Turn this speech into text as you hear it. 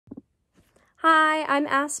Hi, I'm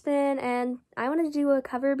Aspen, and I wanted to do a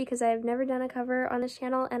cover because I've never done a cover on this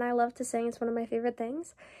channel, and I love to sing. It's one of my favorite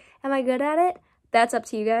things. Am I good at it? That's up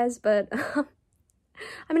to you guys, but I'm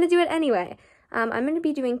going to do it anyway. I'm going to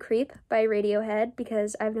be doing Creep by Radiohead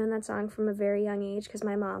because I've known that song from a very young age because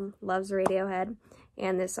my mom loves Radiohead,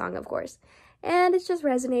 and this song, of course. And it's just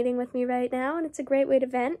resonating with me right now, and it's a great way to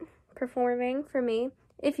vent, performing for me,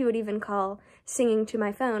 if you would even call singing to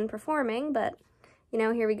my phone performing, but you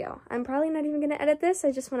know, here we go. I'm probably not even going to edit this.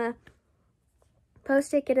 I just want to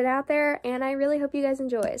post it, get it out there, and I really hope you guys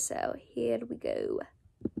enjoy. So here we go.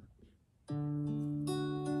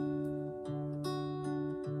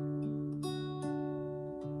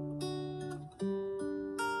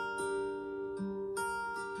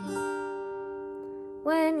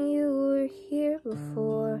 When you were here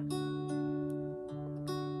before,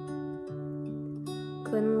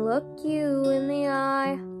 couldn't look you in the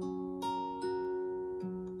eye.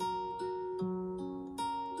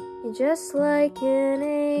 You're just like an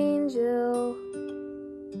angel.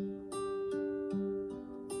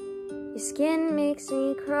 Your skin makes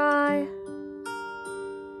me cry.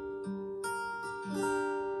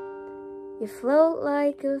 You float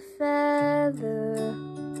like a feather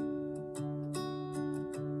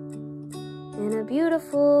in a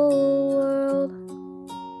beautiful world.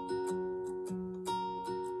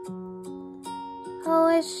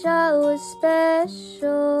 I wish I was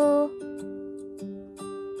special.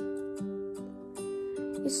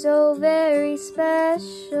 You're so very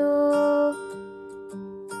special,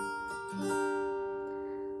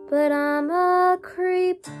 but I'm a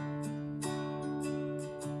creep.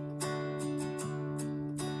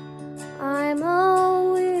 I'm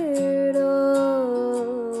a weirdo.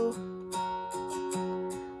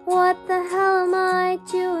 What the hell am I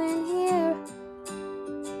doing here?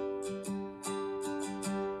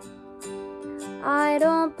 I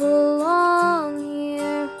don't belong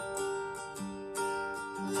here.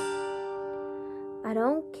 I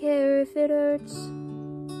don't care if it hurts.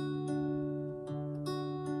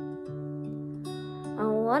 I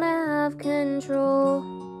wanna have control.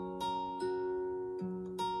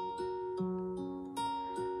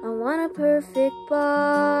 I want a perfect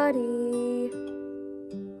body.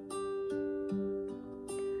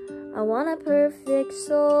 I want a perfect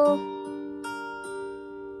soul.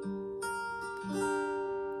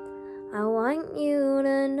 I want you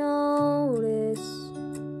to notice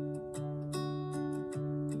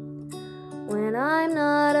when I'm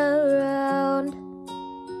not around.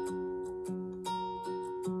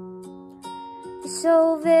 You're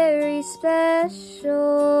so very special.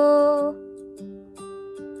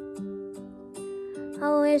 I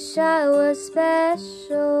wish I was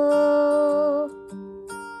special,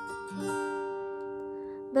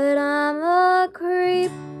 but I'm a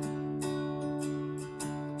creep.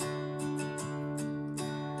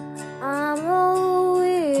 I'm a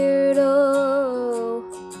weirdo.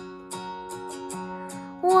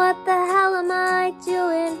 What the hell am I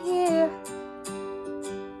doing here?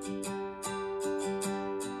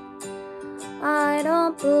 I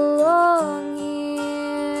don't belong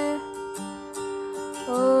here.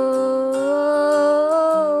 Oh,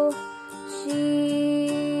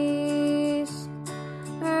 she's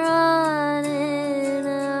running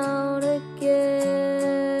out again.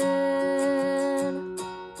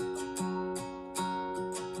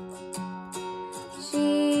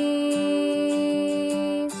 She's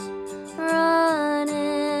running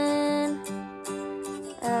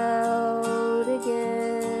out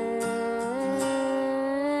again.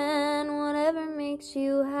 Whatever makes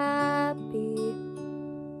you happy,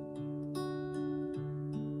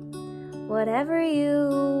 whatever you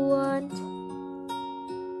want.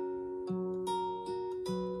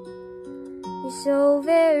 You're so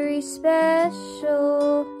very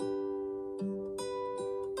special.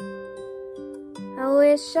 I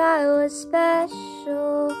wish I was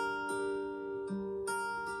special,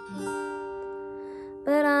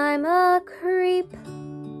 but I'm a creep.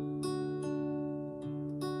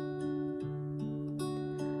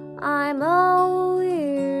 I'm a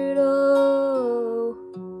weirdo.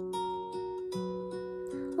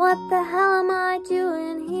 What the hell am I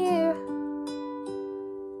doing here?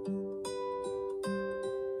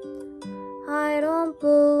 I don't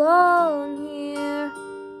belong here.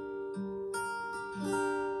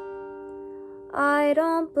 I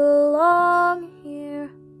don't belong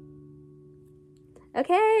here.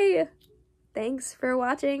 Okay, thanks for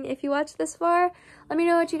watching. If you watched this far, let me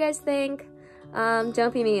know what you guys think.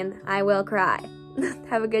 Don't be mean. I will cry.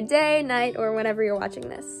 Have a good day, night, or whenever you're watching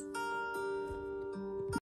this.